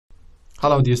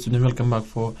Hello dear student, welcome back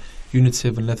for Unit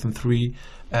 7, Lesson 3,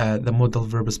 the Model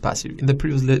Verbs Passive. In the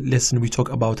previous lesson we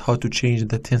talked about how to change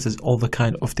the tenses, all the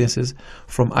kind of tenses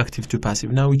from active to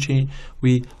passive. Now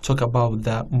we talk about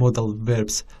the modal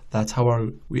verbs, that's how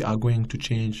we are going to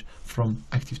change from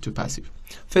active to passive.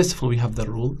 First of all, we have the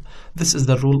rule. This is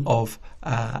the rule of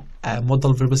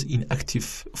modal verbs in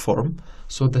active form.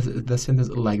 So the sentence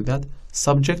is like that.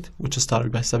 Subject, which is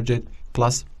started by subject,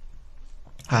 plus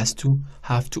has to,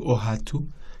 have to or had to,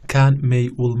 can, may,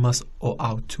 will, must or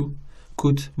ought to,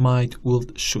 could, might,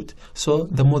 would, should. So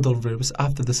the modal verbs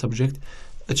after the subject,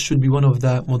 it should be one of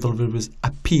the modal verbs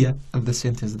appear in the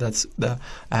sentence. That's the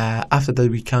after that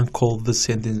we can call the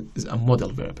sentence is a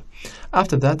modal verb.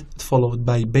 After that, it's followed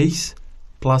by base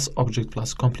plus object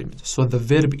plus complement. So the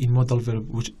verb in modal verb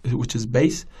which is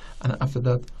base, and after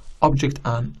that object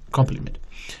and complement.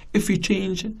 If we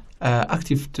change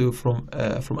active to from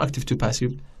active to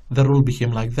passive, the rule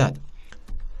became like that.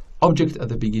 Object at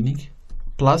the beginning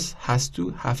plus has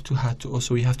to, have to, had to.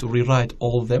 Also we have to rewrite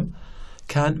all of them.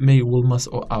 Can, may, will, must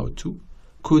or ought to,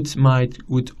 could, might,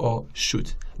 would or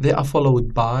should. They are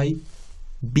followed by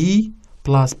be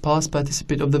plus past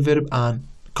participant of the verb and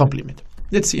complement.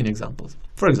 Let's see an example.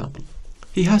 For example,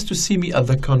 he has to see me at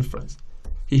the conference.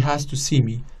 He has to see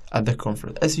me at the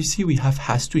conference. As you see, we have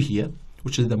has to here,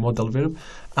 which is the modal verb,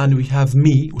 and we have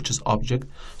me, which is object.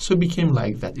 So it became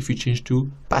like that. If we change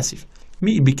to passive,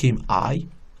 me became I.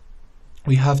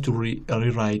 We have to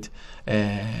rewrite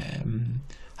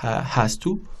has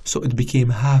to, so it became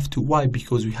have to. Why?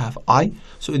 Because we have I,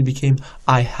 so it became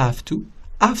I have to.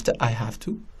 After I have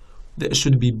to, there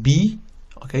should be be,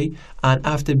 okay, and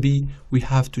after be we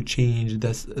have to change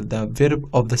the verb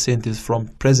of the sentence from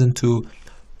present to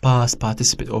past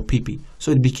participle or PP. So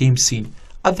it became seen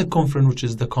at the conference, which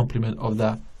is the complement of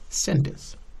the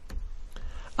sentence.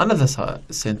 Another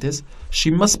sentence,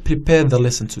 she must prepare the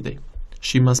lesson today.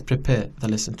 She must prepare the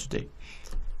lesson today.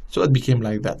 So it became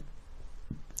like that.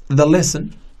 The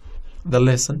lesson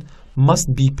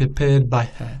must be prepared by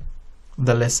her.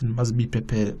 The lesson must be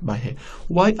prepared by her.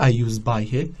 Why I use by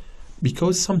here?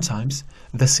 Because sometimes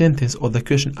the sentence or the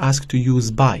question asks to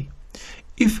use by.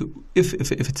 If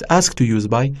it's asked to use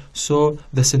by, so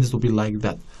the sentence will be like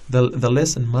that. The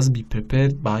lesson must be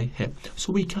prepared by her.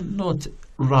 So we cannot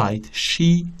write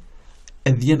she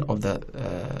at the end of the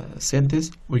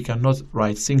sentence. We cannot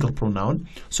write single pronoun.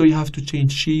 So you have to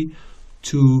change she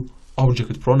to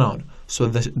object pronoun. So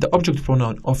the object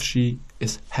pronoun of she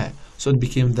is her. So it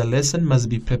became the lesson must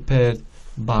be prepared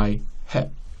by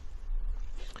her.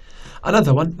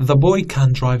 Another one, the boy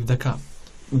can drive the car.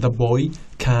 The boy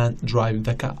can drive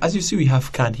the car. As you see, we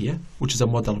have can here, which is a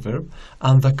modal verb,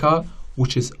 and the car,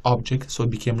 which is object. So it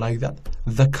became like that.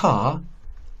 The car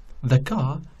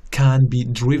can be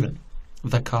driven.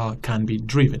 The car can be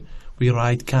driven. We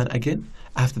write can again.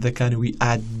 After the can, we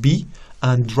add be,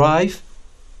 and drive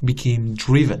became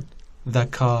driven. The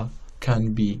car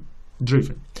can be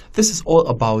driven. This is all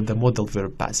about the modal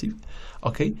verb passive.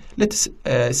 Okay, let's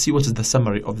see what is the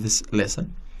summary of this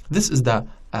lesson. This is the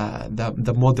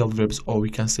modal verbs, or we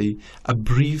can say a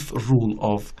brief rule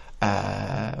of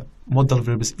modal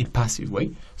verbs in passive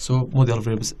way. So modal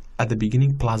verbs at the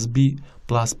beginning plus be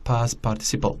plus past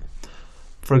participle.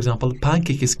 For example,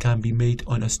 pancakes can be made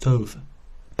on a stove.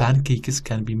 Pancakes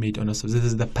can be made on a stove. This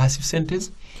is the passive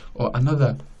sentence. Or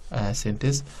another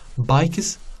sentence,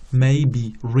 bikes may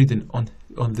be ridden on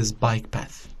this bike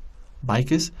path.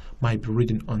 Bikes might be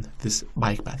ridden on this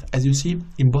bike path. As you see,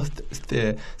 in both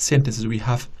the sentences we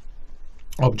have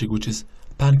object, which is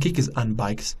pancakes and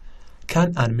bikes,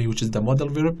 can and may, which is the modal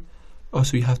verb.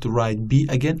 Also you have to write be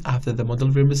again after the modal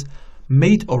verbs.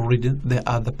 Made or ridden, they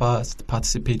are the past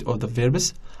participate of the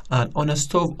verbs, and on a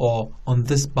stove or on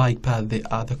this bike path, they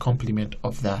are the complement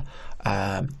of the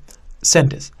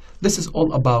sentence. This is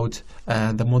all about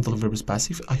the modal verbs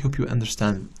passive. I hope you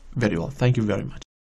understand very well. Thank you very much.